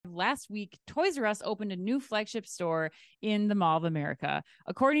last week, Toys R Us opened a new flagship store in the Mall of America.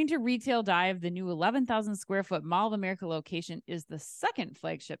 According to Retail Dive, the new 11,000 square foot Mall of America location is the second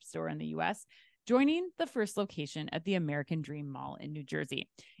flagship store in the U.S., joining the first location at the American Dream Mall in New Jersey.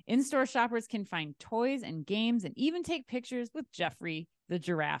 In-store shoppers can find toys and games and even take pictures with Jeffrey the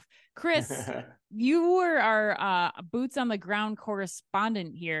giraffe. Chris, you were our boots on the ground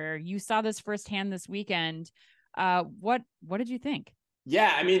correspondent here. You saw this firsthand this weekend. What did you think?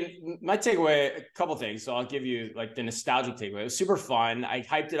 Yeah, I mean, my takeaway, a couple things. So I'll give you like the nostalgic takeaway. It was super fun. I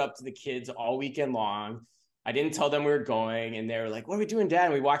hyped it up to the kids all weekend long. I didn't tell them we were going, and they were like, "What are we doing, Dad?"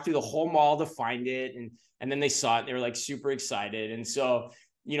 And we walked through the whole mall to find it, and then they saw it. They were like super excited, and so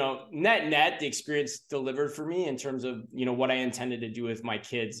net, the experience delivered for me in terms of what I intended to do with my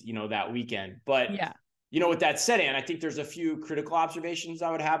kids, that weekend. But yeah, with that said, and I think there's a few critical observations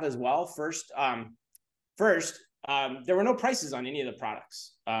I would have as well. First, there were no prices on any of the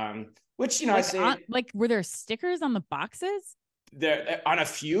products, which I say were there stickers on the boxes? There on a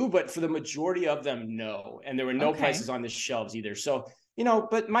few, but for the majority of them, no. And there were no prices on the shelves either. So,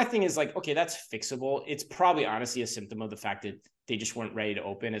 but my thing is like, okay, that's fixable. It's probably honestly a symptom of the fact that they just weren't ready to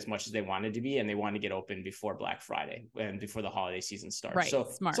open as much as they wanted to be. And they wanted to get open before Black Friday and before the holiday season starts. Right, so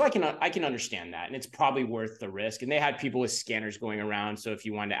I can understand that. And it's probably worth the risk. And they had people with scanners going around. So if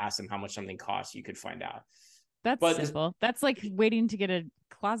you wanted to ask them how much something costs, you could find out. That's simple. That's like waiting to get a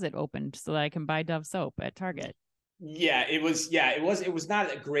closet opened so that I can buy Dove soap at Target. Yeah, it was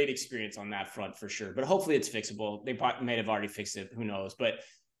not a great experience on that front for sure, but hopefully it's fixable. They may have already fixed it. Who knows? But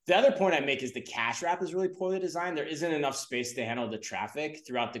the other point I make is the cash wrap is really poorly designed. There isn't enough space to handle the traffic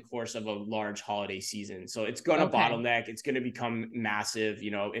throughout the course of a large holiday season. So it's going to bottleneck. It's going to become massive,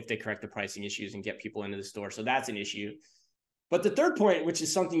 if they correct the pricing issues and get people into the store. So that's an issue. But the third point, which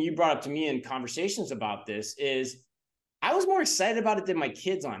is something you brought up to me in conversations about this, is I was more excited about it than my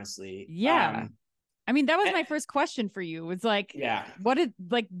kids, honestly. Yeah. I mean, that was my first question for you. It's like,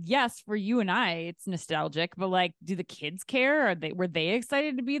 yes, for you and I, it's nostalgic, but like, do the kids care? Were they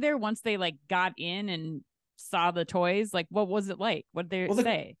excited to be there once they like got in and saw the toys? Like, what was it like? What did they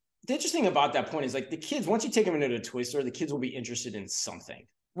say? The interesting about that point is like the kids, once you take them into a toy store, the kids will be interested in something,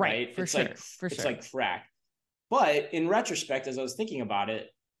 right? It's like crack. But in retrospect, as I was thinking about it,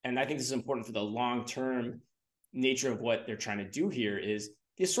 and I think this is important for the long-term nature of what they're trying to do here, is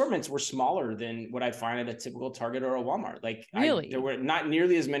the assortments were smaller than what I'd find at a typical Target or a Walmart. Like really, there were not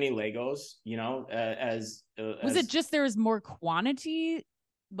nearly as many Legos, was it just there was more quantity,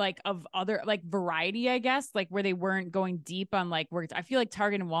 like of other like variety, I guess, like where they weren't going deep on like where I feel like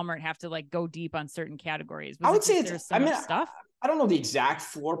Target and Walmart have to like go deep on certain categories. I would say there's so much stuff. I don't know the exact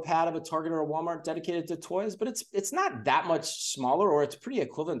floor pad of a Target or a Walmart dedicated to toys, but it's not that much smaller, or it's pretty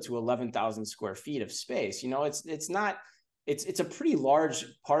equivalent to 11,000 square feet of space. It's a pretty large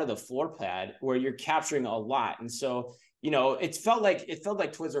part of the floor pad where you're capturing a lot. And so, it felt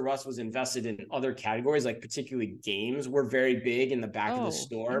like Toys R Us was invested in other categories, like particularly games were very big in the back of the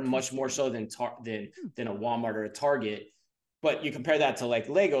store, much more so than a Walmart or a Target. But you compare that to like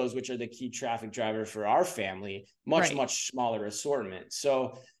Legos, which are the key traffic driver for our family, much smaller assortment.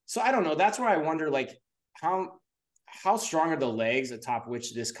 So I don't know. That's where I wonder, like, how strong are the legs atop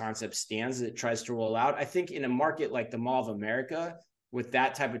which this concept stands as it tries to roll out? I think in a market like the Mall of America, with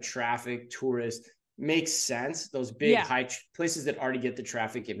that type of traffic, tourists, makes sense. Those big high places that already get the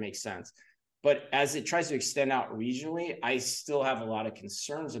traffic, it makes sense. But as it tries to extend out regionally, I still have a lot of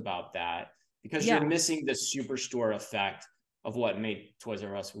concerns about that, because you're missing the superstore effect of what made Toys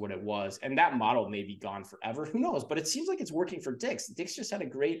R Us what it was. And that model may be gone forever. Who knows? But it seems like it's working for Dick's. Dick's just had a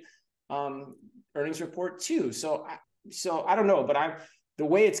great earnings report too. So I don't know, but the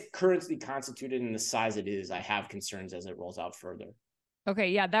way it's currently constituted and the size it is, I have concerns as it rolls out further.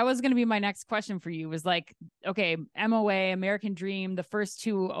 Okay, yeah, that was going to be my next question for you. Was like, okay, MOA, American Dream, the first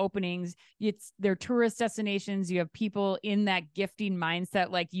two openings, they're tourist destinations. You have people in that gifting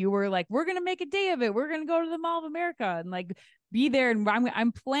mindset, like you were, like, we're going to make a day of it. We're going to go to the Mall of America and like be there. And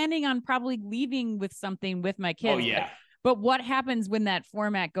I'm planning on probably leaving with something with my kids. Oh yeah. But what happens when that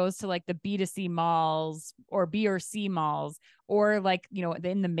format goes to like the B2C malls or B or C malls, or like,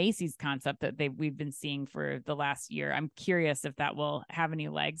 in the Macy's concept that we've been seeing for the last year? I'm curious if that will have any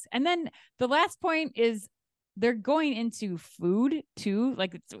legs. And then the last point is they're going into food too.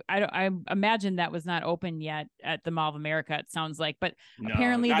 Like I imagine that was not open yet at the Mall of America, it sounds like, but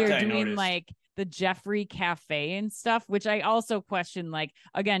apparently they're doing like the Jeffrey Cafe and stuff, which I also question, like,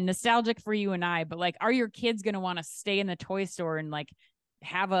 again, nostalgic for you and I, but like, are your kids going to want to stay in the toy store and like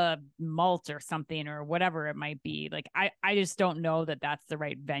have a malt or something or whatever it might be? Like, I just don't know that that's the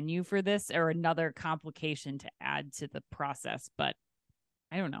right venue for this, or another complication to add to the process. But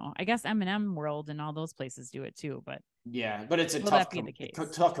I don't know. I guess M&M World and all those places do it too, but yeah, but it's a will tough, that be the case?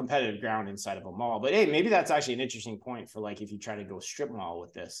 tough competitive ground inside of a mall. But hey, maybe that's actually an interesting point for like if you try to go strip mall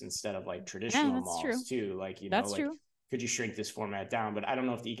with this instead of like Yeah, traditional that's true. malls too. Like, you know, That's like true. could you shrink this format down? But I don't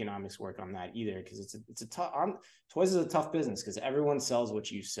know if the economics work on that either, because it's a tough. Toys is a tough business because everyone sells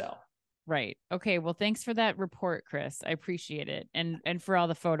what you sell. Right. Okay. Well, thanks for that report, Chris. I appreciate it. And for all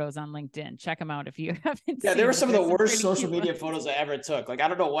the photos on LinkedIn. Check them out if you haven't Yeah, they seen were them. some of the There's some worst pretty social cute media ones. photos I ever took. Like, I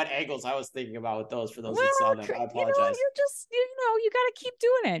don't know what angles I was thinking about with those. For those Well, that saw them, I you know, apologize. you're just, you know, you got to keep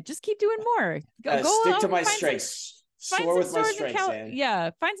doing it. Just keep doing more. Go Stick out to and my strengths. find Soar some with my stores in strengths, man.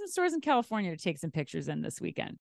 Yeah, find some stores in California to take some pictures in this weekend.